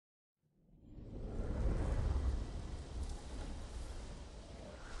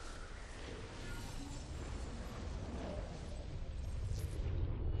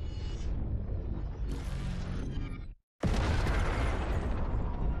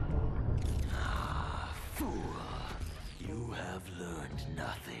learned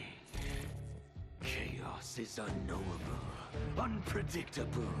nothing. Chaos is unknowable,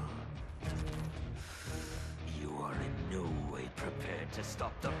 unpredictable. You are in no way prepared to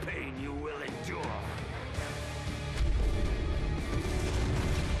stop the pain you will endure.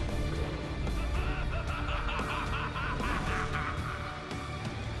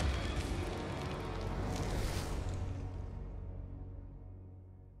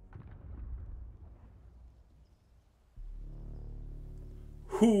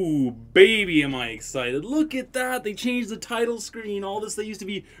 Ooh, baby, am I excited. Look at that. They changed the title screen. All this, they used to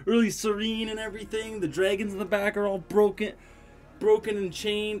be really serene and everything. The dragons in the back are all broken and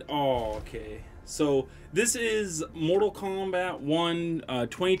chained. Oh, okay. So, this is Mortal Kombat 1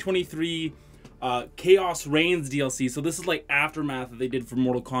 2023 Chaos Reigns DLC. So, this is like aftermath that they did for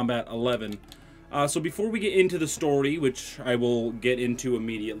Mortal Kombat 11. So, before we get into the story, which I will get into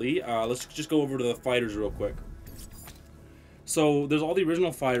immediately, let's just go over to the fighters real quick. So there's all the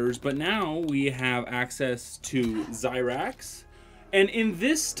original fighters, but now we have access to Zyrax. And in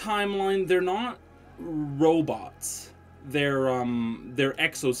this timeline, they're not robots. They're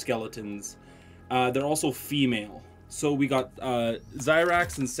exoskeletons. They're also female. So we got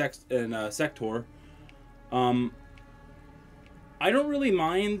Zyrax and Sector. I don't really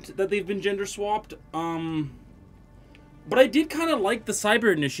mind that they've been gender swapped. But I did kind of like the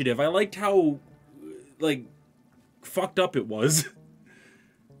Cyber Initiative. I liked how, like, fucked up it was.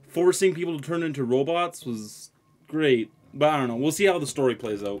 Forcing people to turn into robots was great. But I don't know. We'll see how the story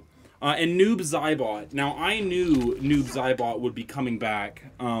plays out. And Noob Zybot. Now, I knew Noob Zybot would be coming back.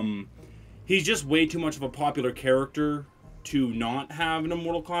 He's just way too much of a popular character to not have in a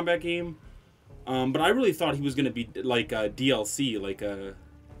Mortal Kombat game. But I really thought he was going to be like a DLC,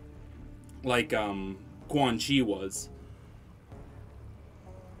 like Quan Chi was.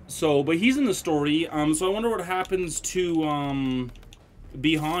 So, but he's in the story, so I wonder what happens to,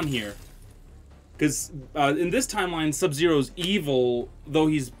 Bi-Han here. Because, in this timeline, Sub-Zero's evil, though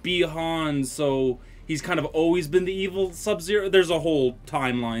he's Bi-Han, so he's kind of always been the evil Sub-Zero. There's a whole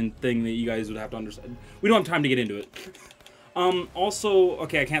timeline thing that you guys would have to understand. We don't have time to get into it. Also,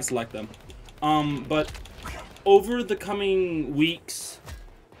 okay, I can't select them. But over the coming weeks,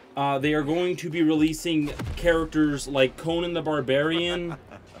 they are going to be releasing characters like Conan the Barbarian.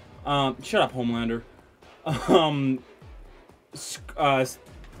 Shut up, Homelander.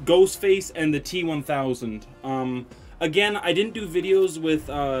 Ghostface and the T-1000. Again, I didn't do videos with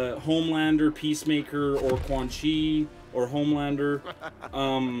Homelander, Peacemaker, or Quan Chi, or Homelander.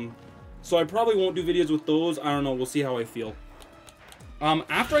 So I probably won't do videos with those. I don't know. We'll see how I feel.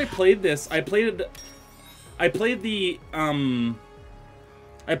 After I played this, I played the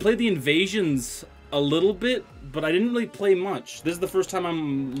Invasions a little bit, but I didn't really play much. This is the first time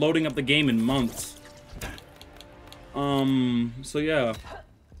I'm loading up the game in months. So yeah.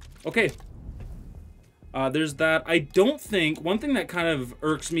 Okay. There's that. I don't think... One thing that kind of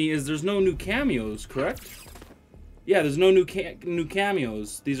irks me is there's no new cameos, correct? Yeah, there's no new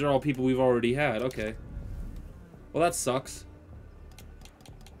cameos. These are all people we've already had. Okay. Well, that sucks.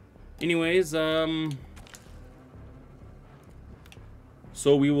 Anyways,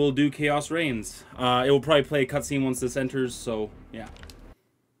 so we will do Chaos Reigns. It will probably play a cutscene once this enters, so yeah.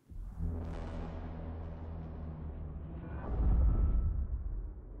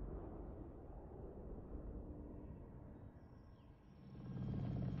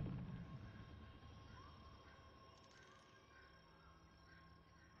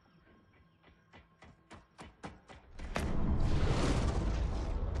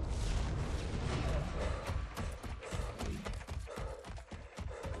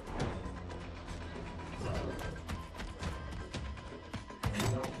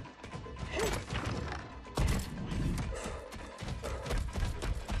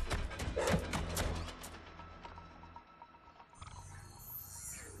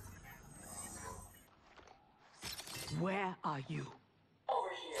 Where are you? Over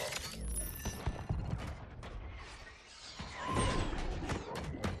here.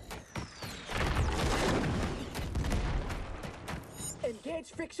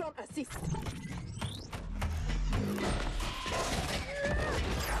 Engage friction assist.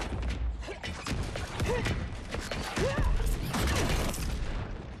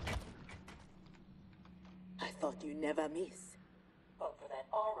 I thought you never miss. But for that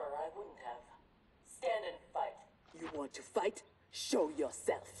armor, I wouldn't have. Stand and fight. You want to fight? Show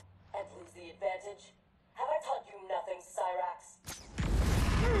yourself. And lose the advantage? Have I taught you nothing, Cyrax?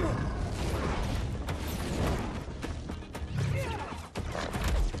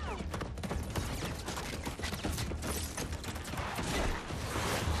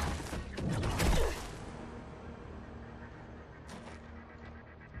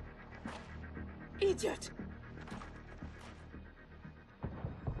 idiot!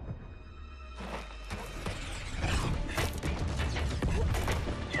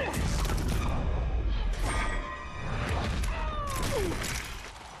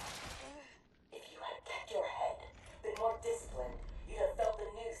 If you had kept your head, been more disciplined, you'd have felt the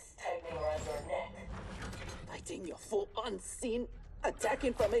noose tightening around your neck. Fighting your foe unseen,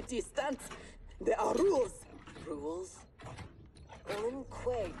 attacking from a distance. There are rules. Rules? Lin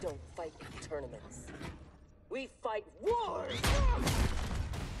Kuei don't fight in tournaments. We fight wars!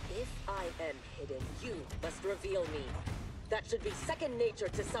 If I am hidden, you must reveal me. That should be second nature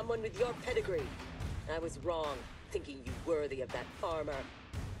to someone with your pedigree. I was wrong, thinking you worthy of that armor.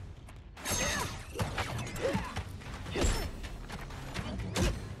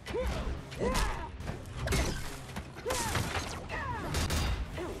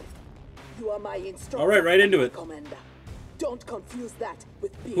 You are my instructor. All right, right into it. Commander. Don't confuse that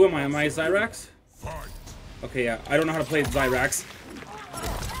with being Who am I? Am I Zyrax? Okay, yeah. I don't know how to play Zyrax.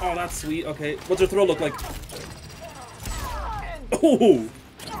 Oh, that's sweet. Okay. What's her throw look like? Oh!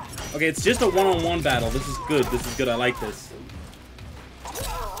 Okay, it's just a one-on-one battle. This is good. This is good. I like this.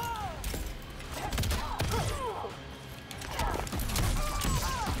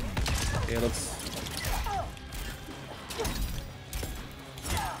 Okay, let's...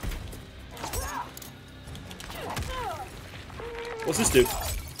 What's this do?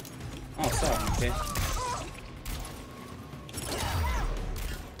 Oh, soft. Okay.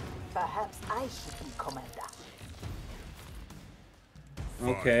 Perhaps I should be commander.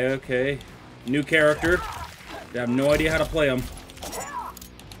 Okay, okay. New character. I have no idea how to play him.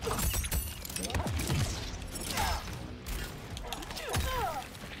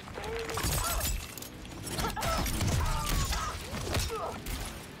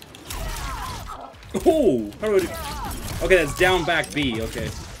 Oh! How do I do? Okay, that's down back B. Okay.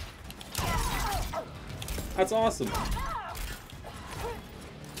 That's awesome.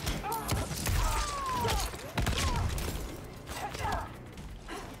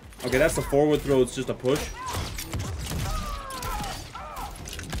 Okay, that's the forward throw. It's just a push.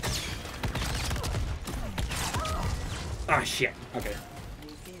 Ah, shit. Okay.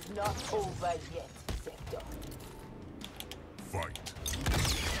 This is not over yet, Sector. Fight.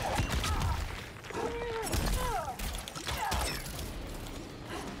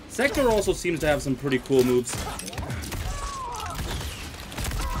 Sector also seems to have some pretty cool moves.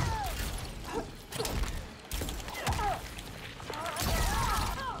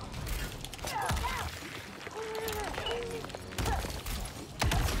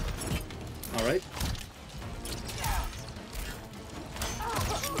 All right.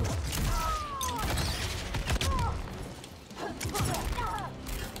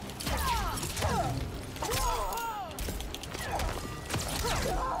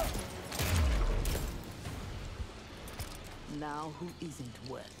 Now who isn't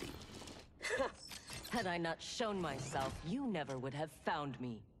worthy? Had I not shown myself, you never would have found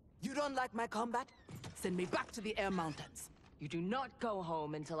me. You don't like my combat? Send me back to the Air Mountains. You do not go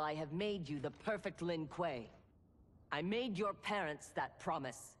home until I have made you the perfect Lin Kuei. I made your parents that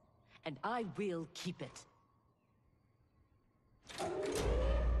promise, and I will keep it.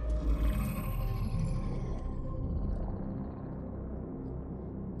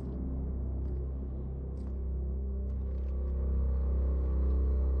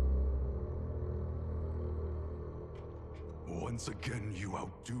 Once again, you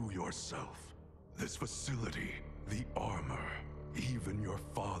outdo yourself. This facility, the armor, even your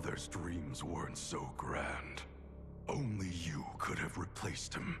father's dreams weren't so grand. Only you could have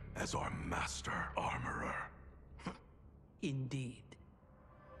replaced him as our master armorer. Indeed.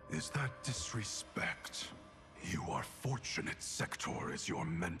 Is that disrespect? You are fortunate Sector is your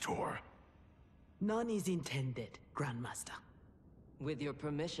mentor. None is intended, Grandmaster. With your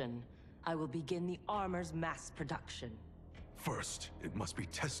permission, I will begin the armor's mass production. First, it must be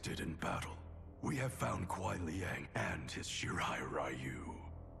tested in battle. We have found Kuai Liang and his Shirai Ryu.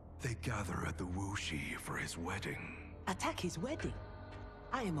 They gather at the Wuxi for his wedding. Attack his wedding.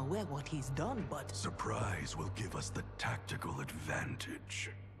 I am aware what he's done, but... Surprise will give us the tactical advantage.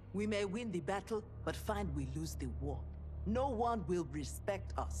 We may win the battle, but find we lose the war. No one will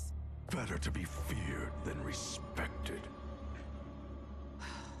respect us. Better to be feared than respected.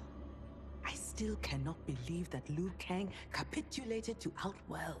 I still cannot believe that Liu Kang capitulated to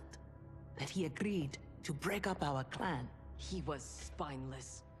Outworld. That he agreed to break up our clan. He was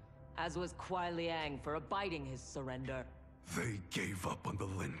spineless, as was Kuai Liang for abiding his surrender. They gave up on the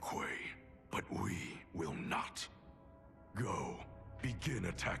Lin Kuei, but we will not. Go, begin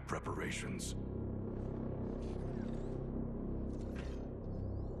attack preparations.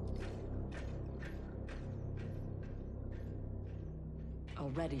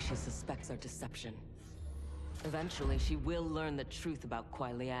 Already she suspects our deception. Eventually, she will learn the truth about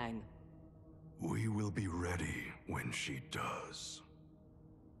Kuai Liang. We will be ready when she does.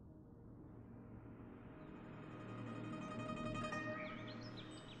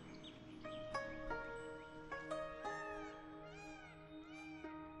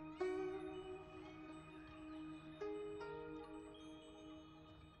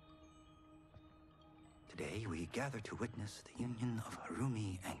 Today we gather to witness the union of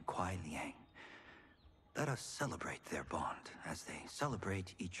Harumi and Kuai Liang. Let us celebrate their bond as they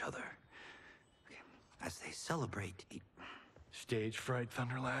celebrate each other. As they celebrate Stage fright,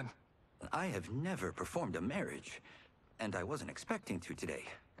 Thunderlad? I have never performed a marriage, and I wasn't expecting to today.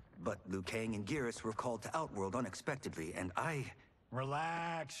 But Liu Kang and Geras were called to Outworld unexpectedly, and I...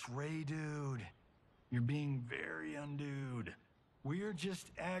 Relax, Ray dude. You're being very undude. We're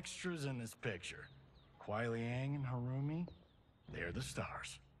just extras in this picture. Kuai Liang and Harumi, they're the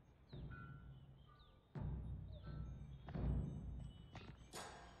stars.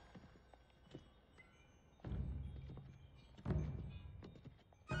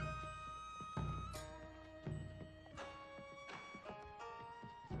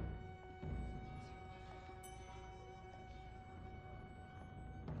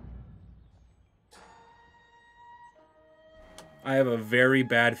 I have a very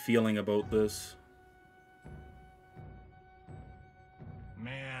bad feeling about this.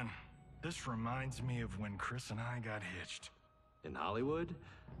 Man, this reminds me of when Chris and I got hitched. In Hollywood?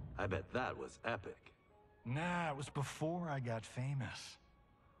 I bet that was epic. Nah, it was before I got famous.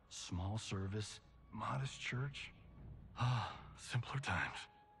 Small service, modest church. Ah, simpler times.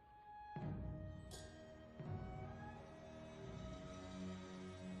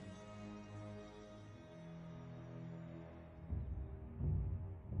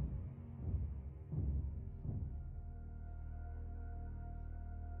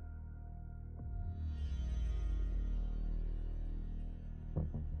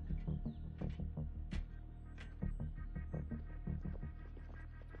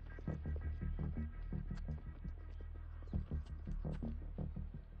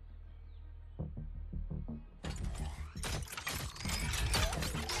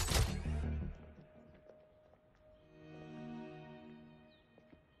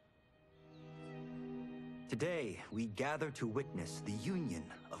 Today, we gather to witness the union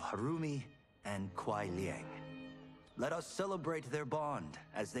of Harumi and Kuai Liang. Let us celebrate their bond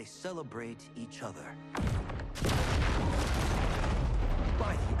as they celebrate each other.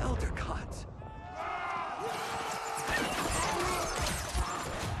 By the Elder Gods!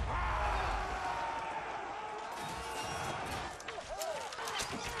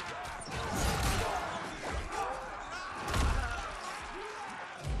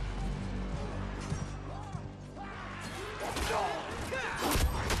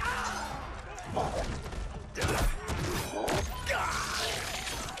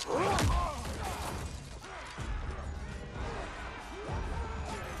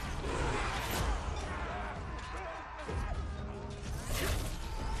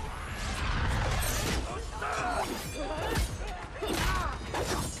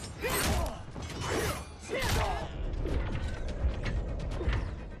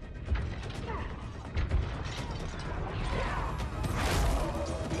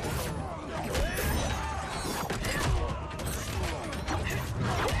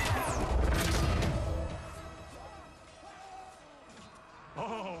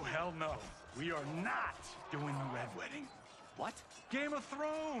 No, we are not doing the Red Wedding. What? Game of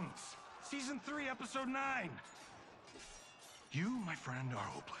Thrones! Season 3, Episode 9. You, my friend, are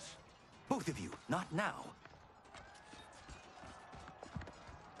hopeless. Both of you, not now.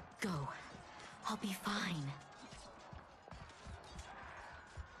 Go. I'll be fine.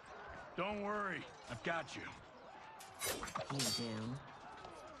 Don't worry, I've got you. You do.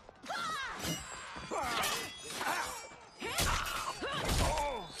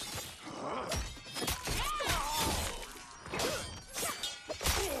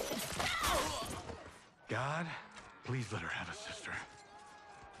 God, please let her have a sister.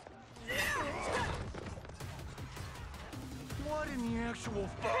 What in the actual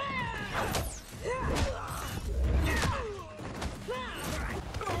fuck?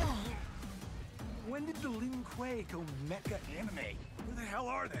 When did the Lin Kuei go mecha anime? Who the hell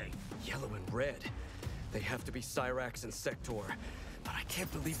are they? Yellow and red. They have to be Cyrax and Sector. But I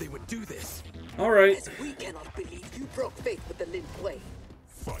can't believe they would do this. All right. As we cannot believe you broke faith with the Lin Kuei.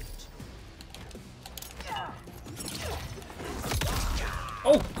 Fight.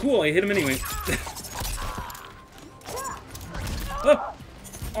 Oh, cool. I hit him anyway. Oh.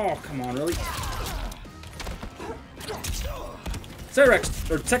 Oh, come on, really? Cyrax,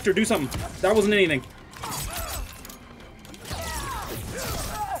 or Sector, do something. That wasn't anything.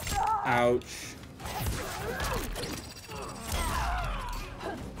 Ouch.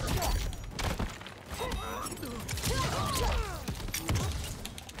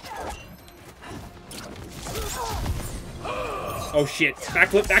 Oh shit.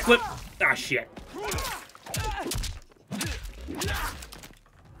 Backflip, backflip. Ah shit.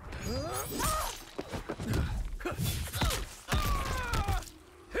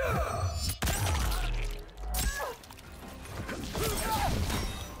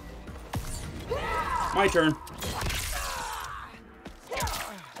 My turn.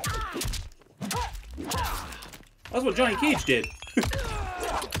 That's what Johnny Cage did.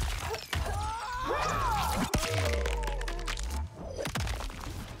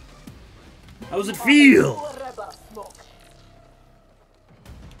 How does it feel?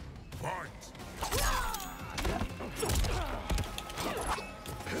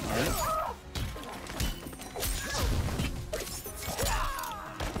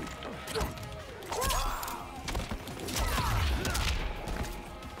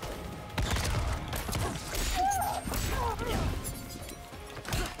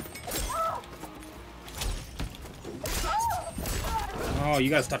 Oh, you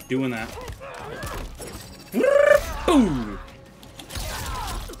gotta stop doing that. Boom!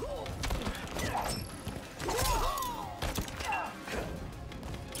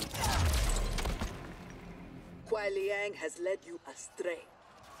 Kuai Liang has led you astray.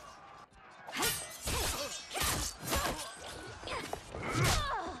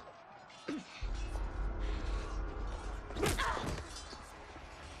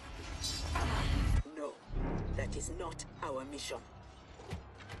 No, that is not our mission.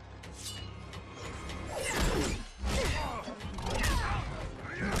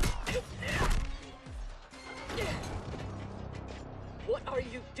 What are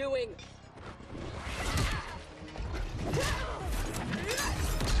you doing?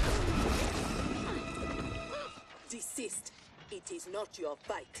 Desist. It is not your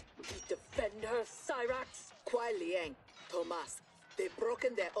fight. Defend her, Cyrax. Kuai Liang, Thomas. They've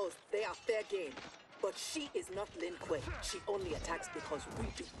broken their oath. They are fair game. But she is not Lin Kuei. She only attacks because we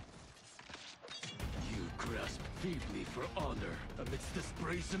do. You grasp feebly for honor amidst this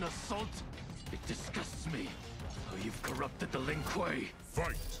brazen assault? It disgusts me how you've corrupted the Lin Kuei.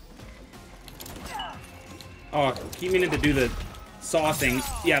 Fight! Oh, I keep meaning to do the saw thing.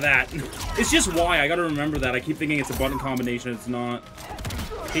 Yeah, that. It's just why. I gotta remember that. I keep thinking it's a button combination. It's not.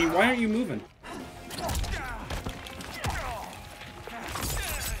 Hey, why aren't you moving?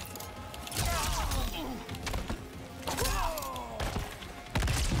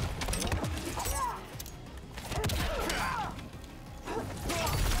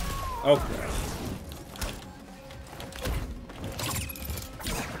 Oh.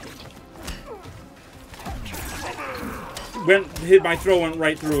 My throw went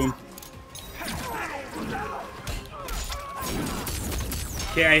right through him.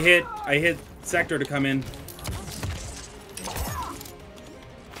 Okay, I hit Sector to come in.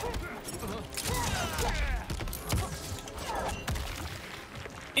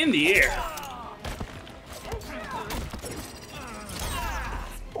 In the air.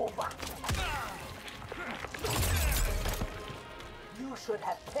 You should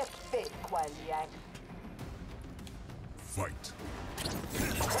have kept faith, Kuai Liang. Fight!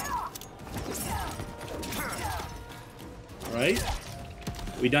 Alright.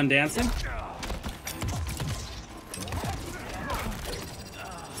 We done dancing?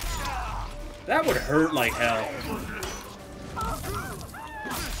 That would hurt like hell.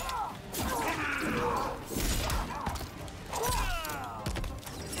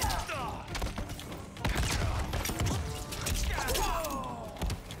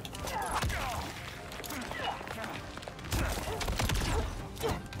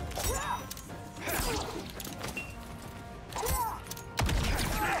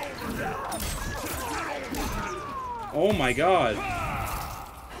 Oh my god.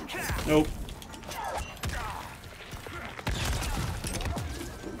 Nope.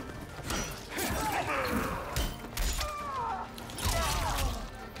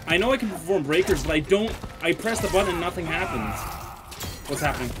 I know I can perform breakers, but I press the button and nothing happens. What's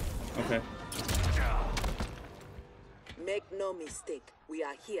happening? Okay. Make no mistake, we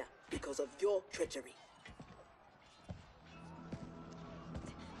are here because of your treachery.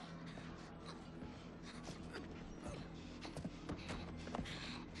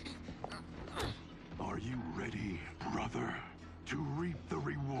 Are you ready, brother, to reap the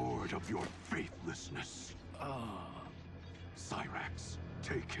reward of your faithlessness? Cyrax,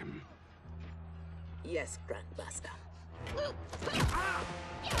 take him. Yes, Grandmaster.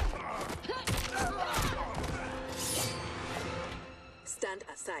 Stand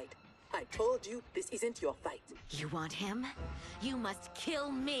aside. I told you this isn't your fight. You want him? You must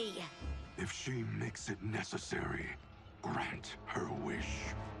kill me. If she makes it necessary, grant her wish.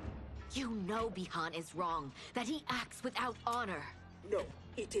 You know Bihan is wrong, that he acts without honor. No,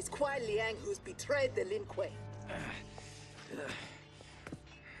 it is Kuai Liang who's betrayed the Lin Kuei.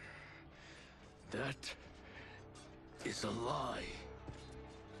 That is a lie.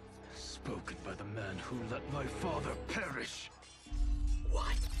 Spoken by the man who let my father perish.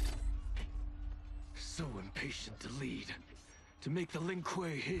 What? So impatient to lead, to make the Lin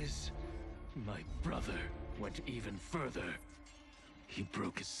Kuei his. My brother went even further. He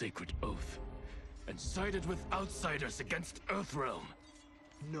broke his sacred oath and sided with outsiders against Earthrealm.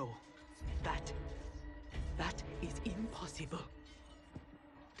 No, that is impossible.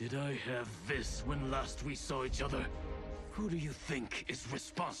 Did I have this when last we saw each other? Who do you think is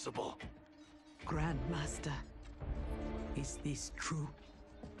responsible? Grandmaster, is this true?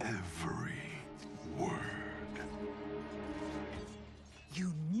 Every word.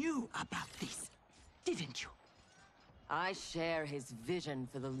 You knew about this, didn't you? I share his vision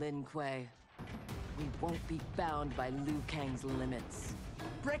for the Lin Kuei. We won't be bound by Liu Kang's limits.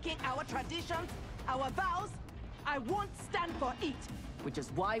 Breaking our traditions, our vows, I won't stand for it. Which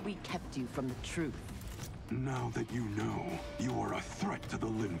is why we kept you from the truth. Now that you know, you are a threat to the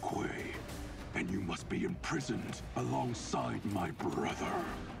Lin Kuei, and you must be imprisoned alongside my brother.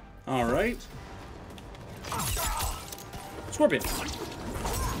 All right. Scorpion.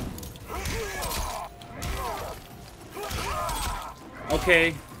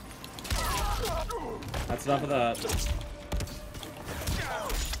 Okay. That's enough of that.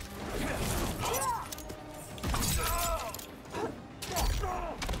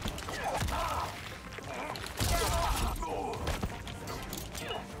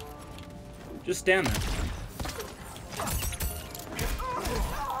 Just stand there.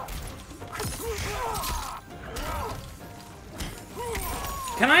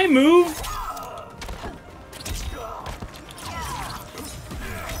 Can I move?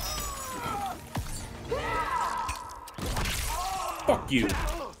 Fuck you.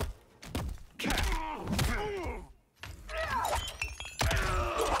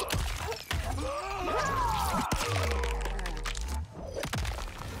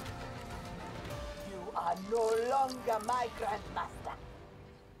 You are no longer my grandmaster.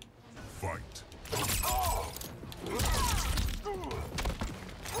 Fight.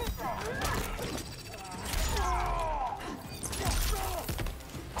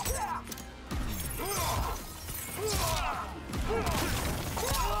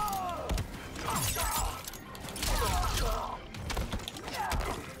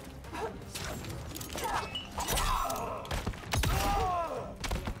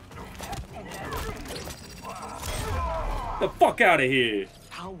 The fuck out of here.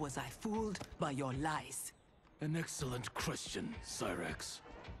 How was I fooled by your lies? An excellent question, Cyrax.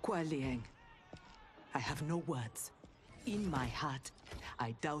 Kuai Liang, I have no words. In my heart,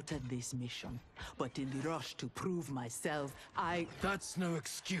 I doubted this mission, but in the rush to prove myself, That's no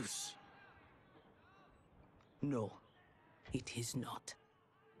excuse. No, it is not.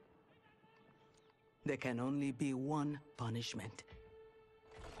 There can only be one punishment.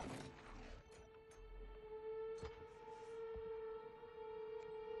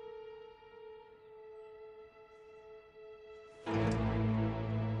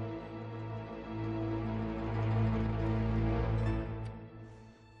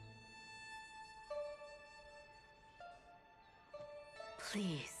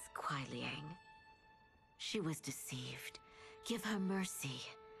 Please, Kuai Liang. She was deceived. Give her mercy.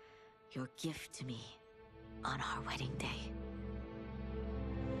 Your gift to me on our wedding day.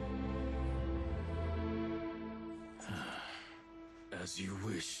 As you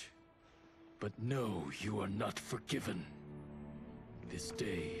wish. But no, you are not forgiven. This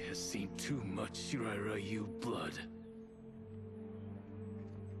day has seen too much Shirairyu blood.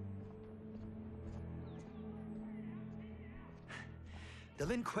 The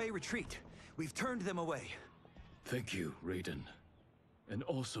Lin Kuei retreat. We've turned them away. Thank you, Raiden. And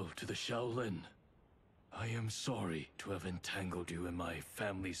also to the Shaolin. I am sorry to have entangled you in my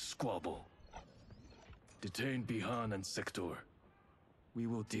family's squabble. Detain Bihan and Sector. We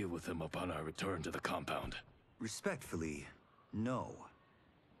will deal with them upon our return to the compound. Respectfully, no.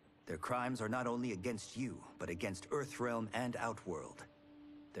 Their crimes are not only against you, but against Earthrealm and Outworld.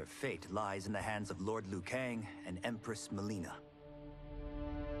 Their fate lies in the hands of Lord Liu Kang and Empress Melina.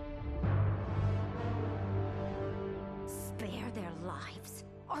 Spare their lives?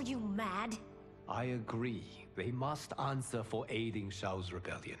 Are you mad? I agree they must answer for aiding Shao's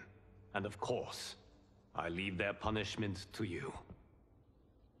rebellion. And of course, I leave their punishment to you.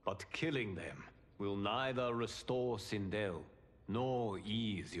 But killing them will neither restore Sindel, nor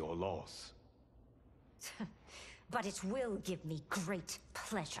ease your loss. But it will give me great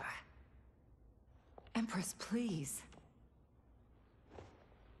pleasure. Empress, please.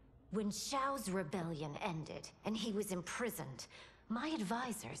 When Shao's rebellion ended, and he was imprisoned, my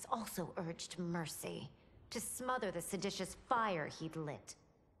advisors also urged mercy, to smother the seditious fire he'd lit.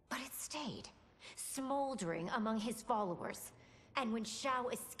 But it stayed, smoldering among his followers. And when Shao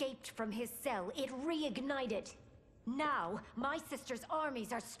escaped from his cell, it reignited. Now, my sister's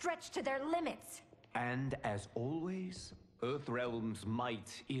armies are stretched to their limits. And as always, Earthrealm's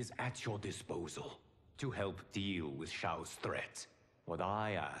might is at your disposal to help deal with Shao's threat. What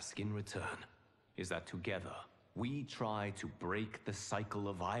I ask in return is that together, we try to break the cycle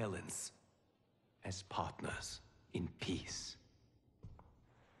of violence as partners in peace.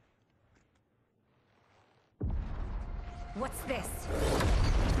 What's this?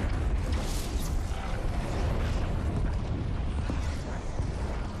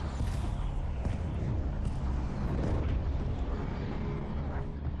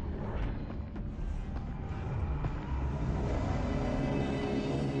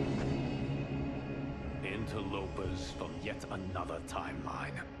 Interlopers from yet another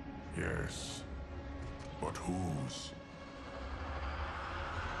timeline. Yes. But whose?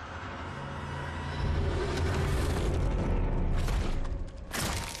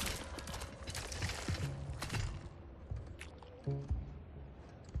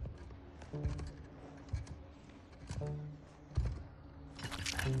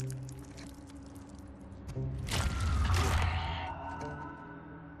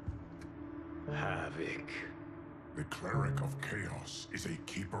 Havoc. The Cleric of Chaos is a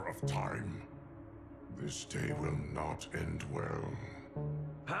keeper of time. This day will not end well.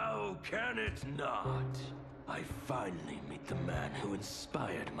 How can it not? I finally meet the man who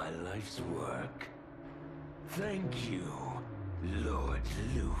inspired my life's work. Thank you, Lord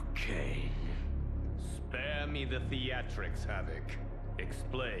Liu Kang. Spare me the theatrics, Havoc.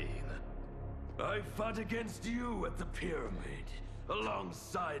 Explain. I fought against you at the pyramid,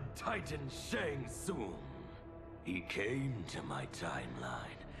 alongside Titan Shang Tsung. He came to my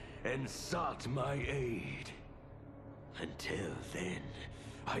timeline and sought my aid. Until then,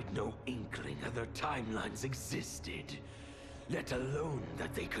 I'd no inkling other timelines existed, let alone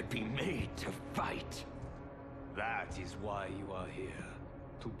that they could be made to fight. That is why you are here.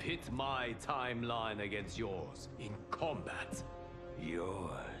 To pit my timeline against yours in combat.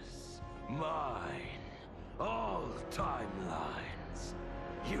 Yours, mine, all timelines.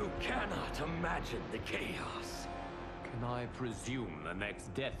 You cannot imagine the chaos. Can I presume the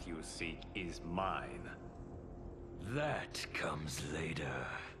next death you seek is mine? That comes later.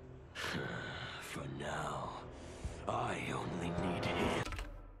 For now, I only need him.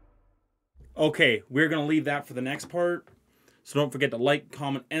 Okay, we're going to leave that for the next part. So don't forget to like,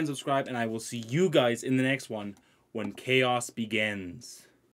 comment, and subscribe. And I will see you guys in the next one when chaos begins.